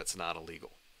it because that's not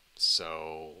illegal.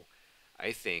 So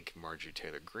I think Marjorie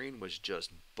Taylor Greene was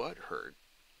just butthurt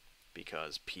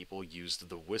because people used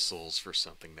the whistles for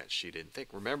something that she didn't think.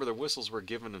 Remember, the whistles were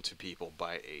given to people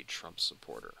by a Trump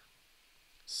supporter.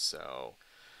 So,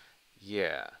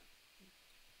 yeah.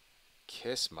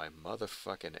 Kiss my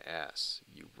motherfucking ass,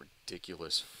 you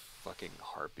ridiculous fucking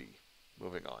harpy.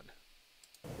 Moving on.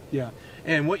 Yeah,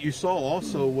 and what you saw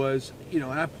also was, and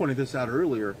I pointed this out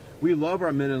earlier, we love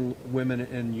our men and women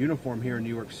in uniform here in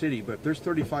New York City, but if there's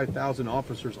 35,000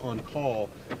 officers on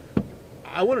call,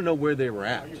 I want to know where they were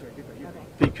at,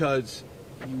 because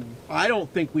I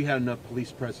don't think we had enough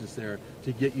police presence there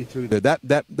to get you through there.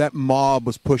 That mob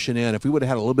was pushing in. If we would have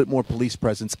had a little bit more police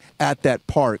presence at that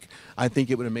park, I think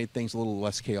it would have made things a little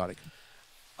less chaotic.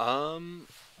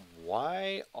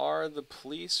 Why are the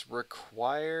police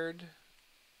required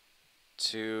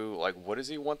to, like, what does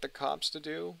he want the cops to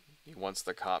do? He wants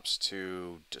the cops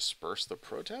to disperse the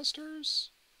protesters?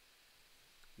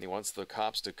 He wants the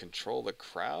cops to control the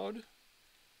crowd?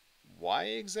 Why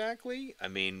exactly? I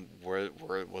mean,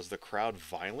 was the crowd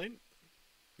violent?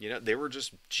 They were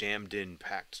just jammed in,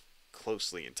 packed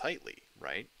closely and tightly,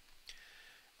 right?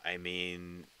 I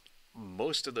mean,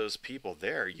 most of those people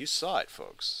there, you saw it,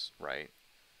 folks, right?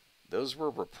 Those were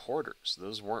reporters.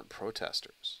 Those weren't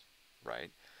protesters,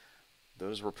 right?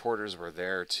 Those reporters were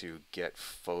there to get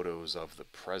photos of the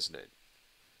president,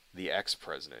 the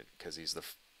ex-president, because he's the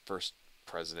first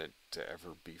president to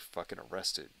ever be fucking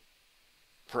arrested,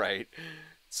 right?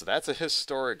 So that's a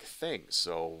historic thing.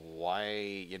 So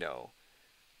why,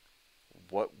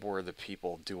 what were the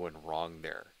people doing wrong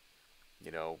there?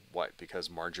 What? Because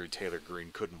Marjorie Taylor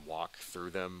Greene couldn't walk through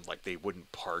them? Like, they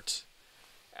wouldn't part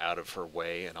out of her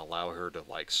way and allow her to,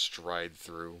 like, stride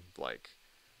through, like,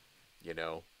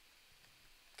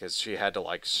 because she had to,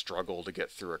 like, struggle to get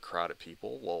through a crowd of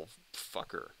people. Well,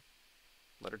 fuck her.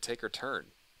 Let her take her turn.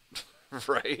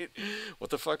 Right? What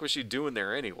the fuck was she doing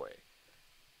there anyway?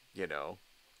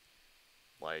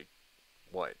 Like,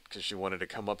 what? Because she wanted to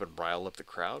come up and rile up the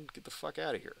crowd? Get the fuck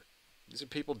out of here. These are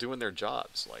people doing their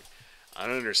jobs. Like, I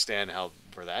don't understand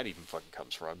where that even fucking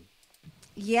comes from.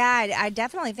 Yeah, I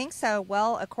definitely think so.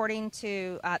 Well, according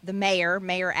to the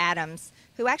Mayor Adams,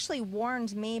 who actually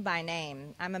warned me by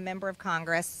name. I'm a member of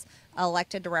Congress,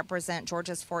 elected to represent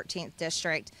Georgia's 14th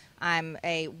district. I'm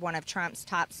one of Trump's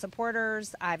top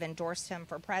supporters. I've endorsed him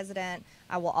for president.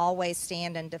 I will always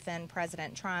stand and defend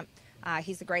President Trump.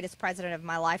 He's the greatest president of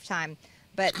my lifetime.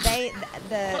 But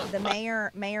the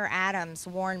Mayor Adams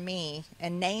warned me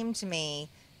and named me,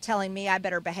 telling me I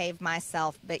better behave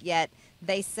myself, but yet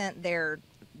they sent their,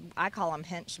 I call them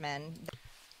henchmen.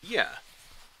 Yeah,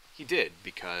 he did,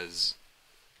 because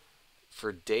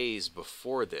for days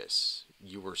before this,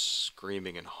 you were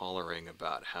screaming and hollering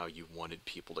about how you wanted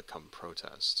people to come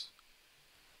protest.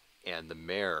 And the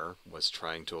mayor was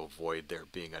trying to avoid there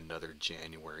being another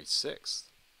January 6th.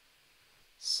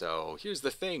 So here's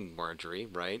the thing, Marjorie,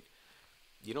 right?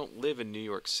 You don't live in New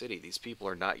York City. These people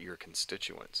are not your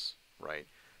constituents, right?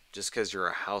 Just because you're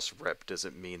a House rep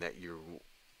doesn't mean that you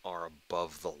are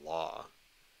above the law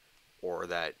or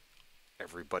that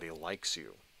everybody likes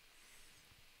you,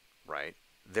 right?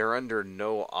 They're under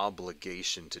no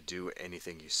obligation to do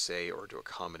anything you say or to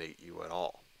accommodate you at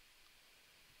all,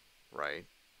 right?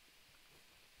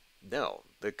 No.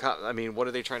 I mean, what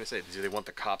are they trying to say? Do they want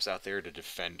the cops out there to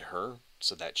defend her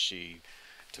so that to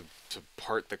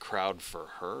part the crowd for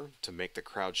her, to make the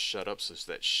crowd shut up so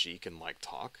that she can, like,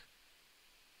 talk?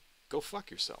 Go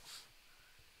fuck yourself,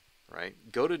 right?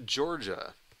 Go to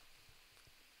Georgia,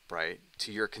 right,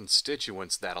 to your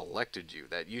constituents that elected you,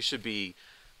 that you should be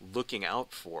looking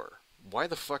out for. Why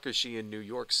the fuck is she in New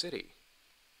York City?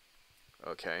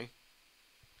 Okay?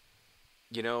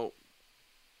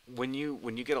 When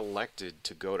you get elected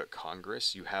to go to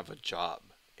Congress, you have a job,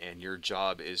 and your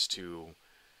job is to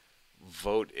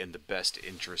vote in the best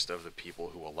interest of the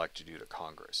people who elected you to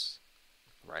Congress.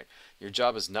 Right? Your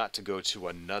job is not to go to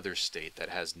another state that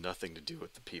has nothing to do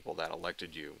with the people that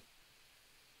elected you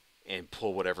and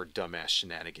pull whatever dumbass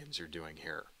shenanigans you're doing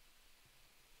here.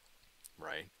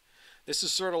 Right? This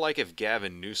is sort of like if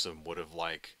Gavin Newsom would have,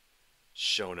 like,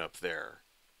 shown up there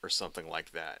or something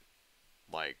like that.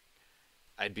 Like,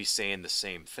 I'd be saying the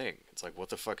same thing. It's like, what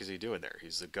the fuck is he doing there?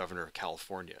 He's the governor of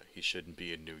California. He shouldn't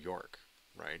be in New York,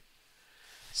 right?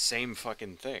 Same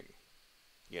fucking thing,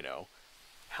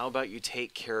 How about you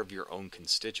take care of your own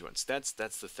constituents? That's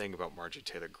the thing about Marjorie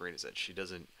Taylor Greene, is that she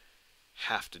doesn't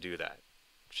have to do that.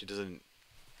 She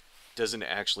doesn't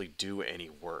actually do any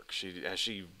work. Has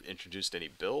she introduced any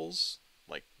bills?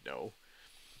 Like, no.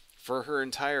 For her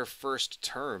entire first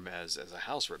term as a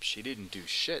House rep, she didn't do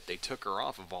shit. They took her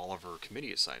off of all of her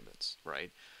committee assignments,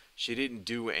 right? She didn't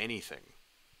do anything.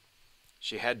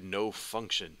 She had no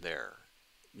function there,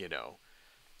 you know.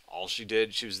 All she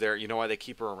did, she was there. You know why they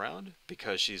keep her around?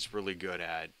 Because she's really good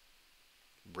at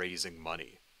raising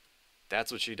money.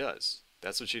 That's what she does.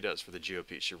 That's what she does for the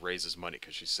GOP. She raises money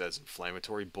because she says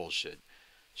inflammatory bullshit.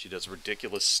 She does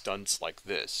ridiculous stunts like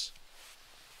this.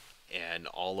 And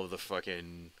all of the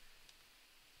fucking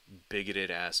bigoted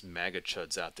ass MAGA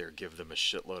chuds out there give them a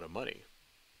shitload of money.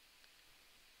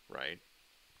 Right?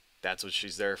 That's what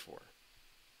she's there for.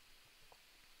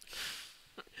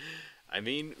 I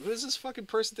mean, who is this fucking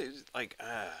person that, like,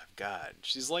 God.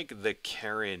 She's like the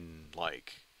Karen,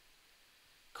 like,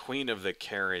 queen of the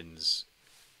Karens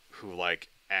who, like,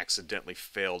 accidentally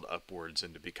failed upwards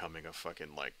into becoming a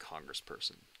fucking, like,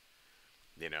 congressperson.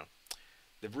 You know?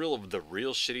 The real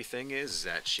shitty thing is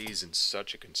that she's in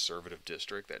such a conservative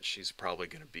district that she's probably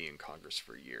going to be in Congress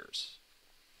for years.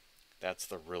 That's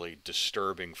the really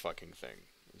disturbing fucking thing.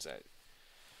 Is that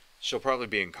she'll probably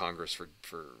be in Congress for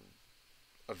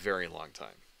a very long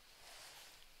time.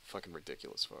 Fucking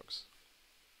ridiculous, folks.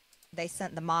 They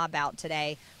sent the mob out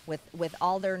today with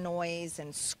all their noise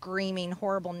and screaming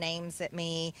horrible names at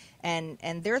me, and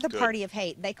they're the Good. party of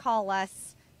hate. They call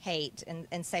us hate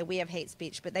and say we have hate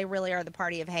speech, but they really are the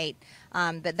party of hate.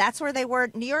 But that's where they were.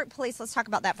 New York police, let's talk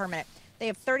about that for a minute. They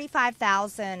have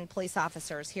 35,000 police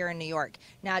officers here in New York.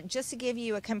 Now, just to give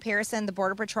you a comparison, the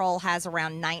Border Patrol has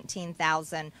around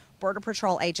 19,000 Border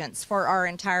Patrol agents for our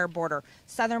entire border,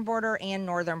 southern border and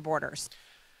northern borders.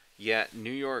 Yeah,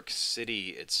 New York City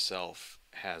itself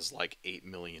has like 8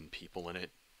 million people in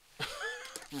it.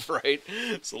 Right?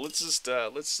 So let's just,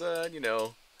 you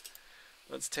know,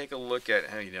 let's take a look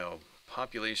at how, you know,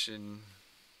 population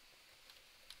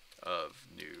of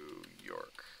New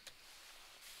York.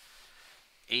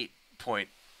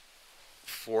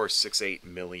 8.468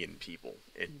 million people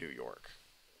in New York.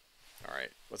 All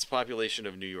right, what's the population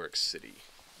of New York City?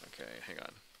 Okay, hang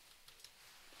on.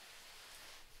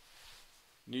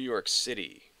 New York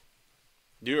City.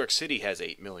 New York City has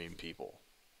 8 million people.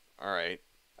 All right,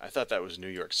 I thought that was New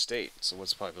York State. So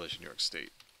what's the population of New York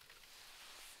State?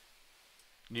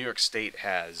 New York State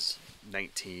has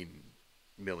 19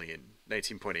 million,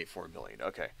 19.84 million.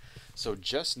 Okay, so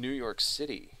just New York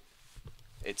City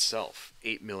itself,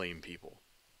 8 million people.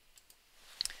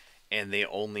 And they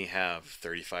only have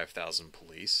 35,000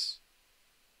 police.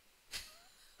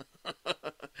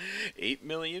 8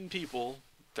 million people,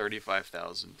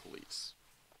 35,000 police.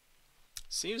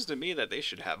 Seems to me that they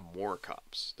should have more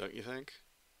cops, don't you think?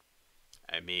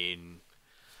 I mean,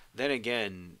 then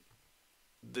again,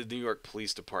 the New York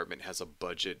Police Department has a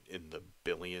budget in the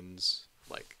billions.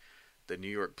 Like, the New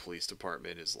York Police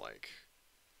Department is like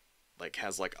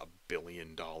has like $1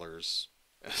 billion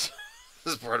as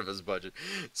part of his budget.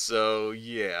 So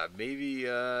yeah, maybe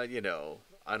you know,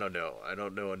 I don't know. I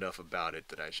don't know enough about it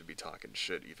that I should be talking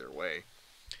shit either way.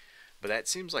 But that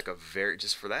seems like a very,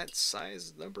 just for that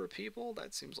size number of people,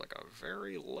 that seems like a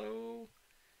very low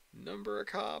number of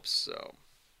cops. So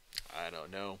I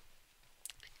don't know.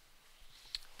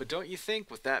 But don't you think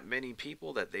with that many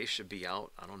people that they should be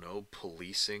out, I don't know,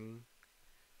 policing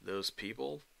those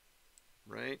people,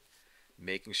 right?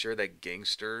 Making sure that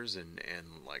gangsters and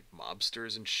like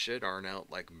mobsters and shit aren't out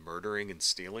like murdering and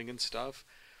stealing and stuff,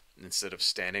 instead of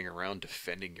standing around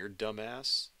defending your dumb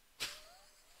ass.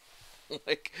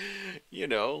 Like, you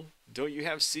know, don't you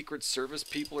have Secret Service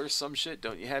people or some shit?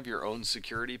 Don't you have your own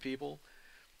security people?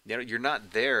 You know, you're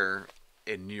not there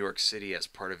in New York City as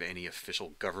part of any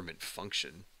official government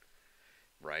function,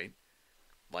 right?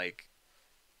 Like,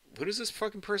 who does this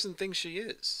fucking person think she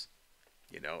is?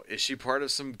 You know, is she part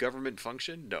of some government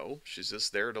function? No, she's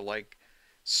just there to, like,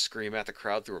 scream at the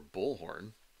crowd through a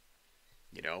bullhorn.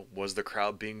 You know, was the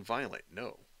crowd being violent?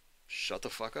 No. Shut the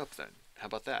fuck up then. How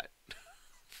about that?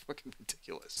 Fucking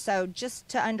ridiculous. So just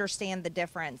to understand the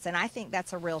difference, and I think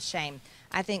that's a real shame.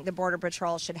 I think the Border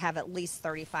Patrol should have at least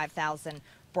 35,000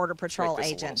 Border Patrol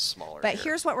agents. But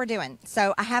here's what we're doing.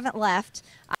 So I haven't left.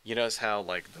 You notice how,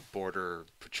 like, the Border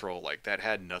Patrol, like, that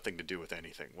had nothing to do with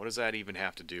anything. What does that even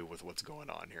have to do with what's going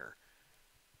on here?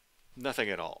 Nothing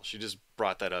at all. She just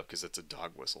brought that up because it's a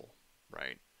dog whistle,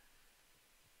 right?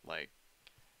 Like,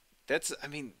 that's, I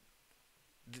mean,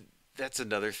 that's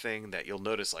another thing that you'll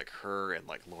notice, like, her and,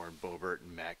 like, Lauren Boebert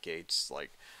and Matt Gaetz,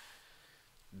 like,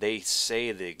 they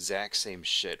say the exact same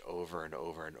shit over and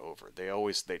over and over.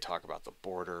 They talk about the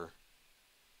border.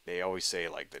 They always say,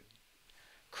 like, the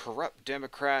corrupt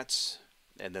Democrats,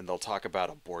 and then they'll talk about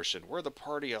abortion. We're the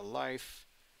party of life,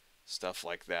 stuff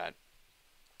like that.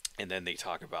 And then they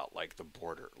talk about, like, the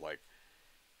border. Like,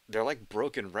 they're like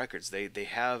broken records. They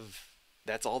have,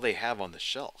 that's all they have on the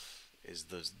shelf. is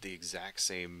the exact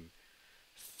same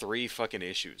 3 fucking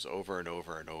issues over and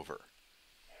over and over.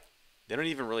 They don't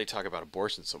even really talk about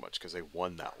abortion so much because they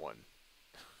won that one.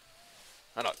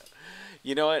 I don't know.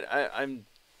 You know what?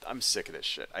 I'm sick of this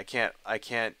shit. I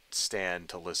can't stand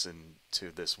to listen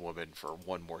to this woman for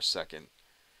one more second.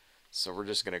 So we're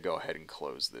just gonna go ahead and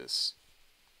close this.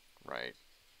 Right.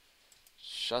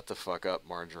 Shut the fuck up,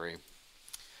 Marjorie.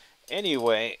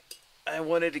 Anyway, I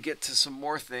wanted to get to some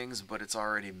more things, but it's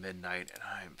already midnight and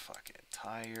I'm fucking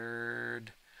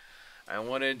tired. I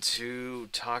wanted to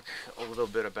talk a little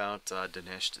bit about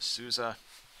Dinesh D'Souza.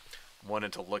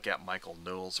 Wanted to look at Michael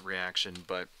Knowles' reaction,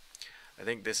 but I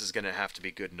think this is going to have to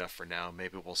be good enough for now.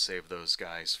 Maybe we'll save those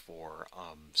guys for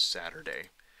Saturday,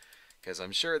 because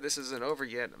I'm sure this isn't over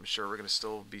yet. I'm sure we're going to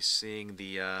still be seeing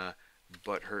the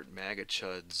butthurt MAGA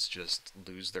chuds just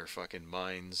lose their fucking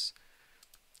minds,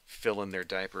 filling their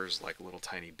diapers like little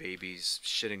tiny babies,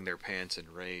 shitting their pants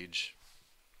in rage,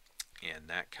 and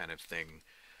that kind of thing.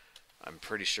 I'm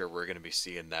pretty sure we're going to be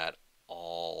seeing that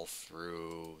all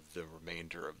through the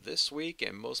remainder of this week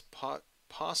and most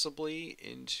possibly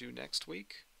into next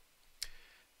week.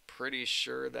 Pretty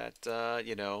sure that,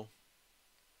 you know,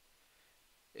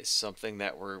 is something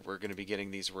that we're going to be getting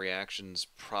these reactions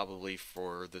probably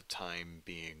for the time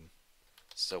being.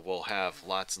 So we'll have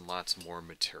lots and lots more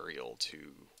material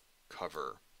to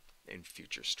cover in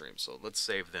future streams. So let's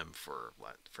save them for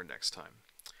next time.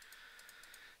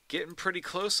 Getting pretty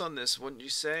close on this, wouldn't you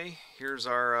say? Here's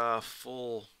our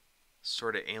full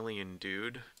sort of alien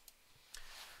dude.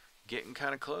 Getting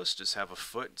kind of close. Just have a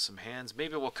foot and some hands.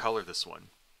 Maybe we'll color this one.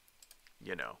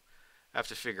 You know, I have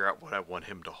to figure out what I want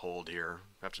him to hold here.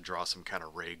 I have to draw some kind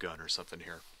of ray gun or something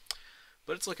here.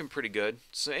 But it's looking pretty good.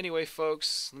 So anyway,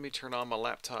 folks, let me turn on my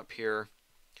laptop here.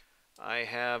 I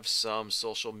have some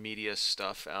social media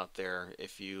stuff out there.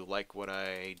 If you like what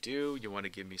I do, you want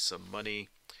to give me some money,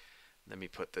 let me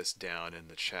put this down in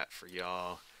the chat for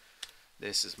y'all.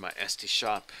 This is my Etsy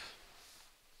shop.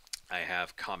 I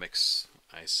have comics.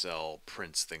 I sell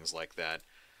prints, things like that.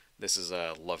 This is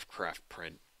a Lovecraft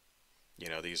print. You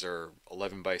know, these are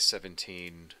 11 by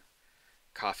 17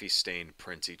 coffee stained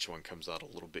prints. Each one comes out a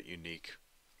little bit unique,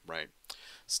 right?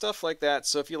 Stuff like that.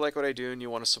 So if you like what I do and you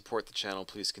want to support the channel,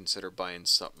 please consider buying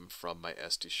something from my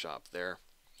Etsy shop there.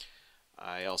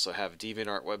 I also have a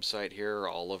DeviantArt website here.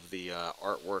 All of the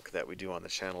artwork that we do on the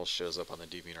channel shows up on the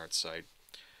DeviantArt site.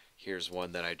 Here's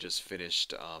one that I just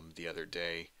finished the other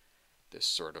day. This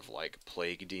sort of like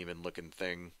plague demon looking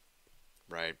thing,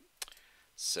 right?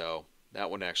 So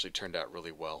that one actually turned out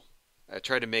really well. I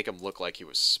tried to make him look like he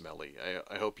was smelly.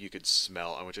 I hope you could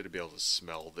smell. I want you to be able to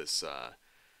smell this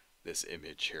this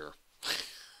image here.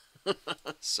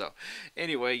 So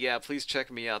anyway, yeah, please check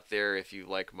me out there if you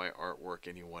like my artwork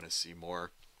and you want to see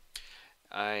more.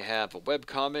 I have a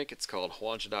webcomic. It's called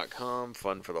Hwanja.com.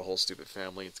 Fun for the whole stupid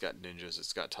family. It's got ninjas.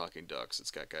 It's got talking ducks. It's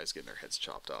got guys getting their heads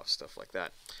chopped off. Stuff like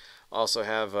that. Also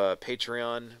have a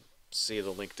Patreon. See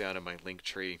the link down in my link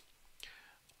tree.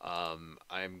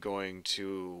 I'm going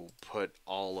to put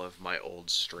all of my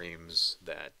old streams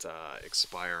that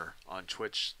expire on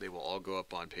Twitch. They will all go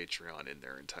up on Patreon in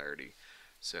their entirety.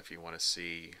 So if you want to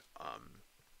see,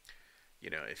 you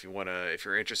know, if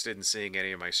you're interested in seeing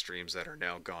any of my streams that are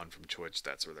now gone from Twitch,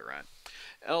 that's where they're at.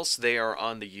 Else, they are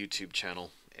on the YouTube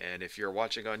channel. And if you're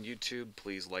watching on YouTube,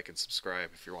 please like and subscribe.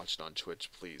 If you're watching on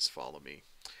Twitch, please follow me.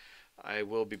 I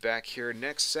will be back here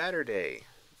next Saturday.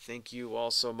 Thank you all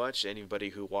so much, anybody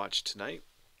who watched tonight.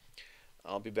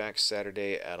 I'll be back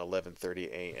Saturday at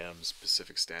 11:30 a.m.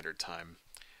 Pacific Standard Time.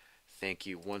 Thank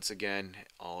you once again.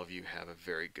 All of you have a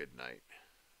very good night.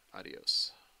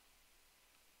 Adios.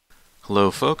 Hello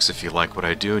folks, if you like what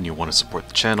I do and you want to support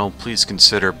the channel, please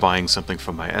consider buying something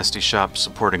from my Etsy shop,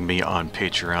 supporting me on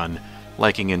Patreon,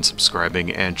 liking and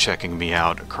subscribing, and checking me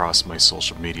out across my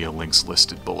social media links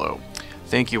listed below.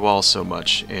 Thank you all so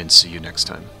much, and see you next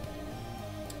time.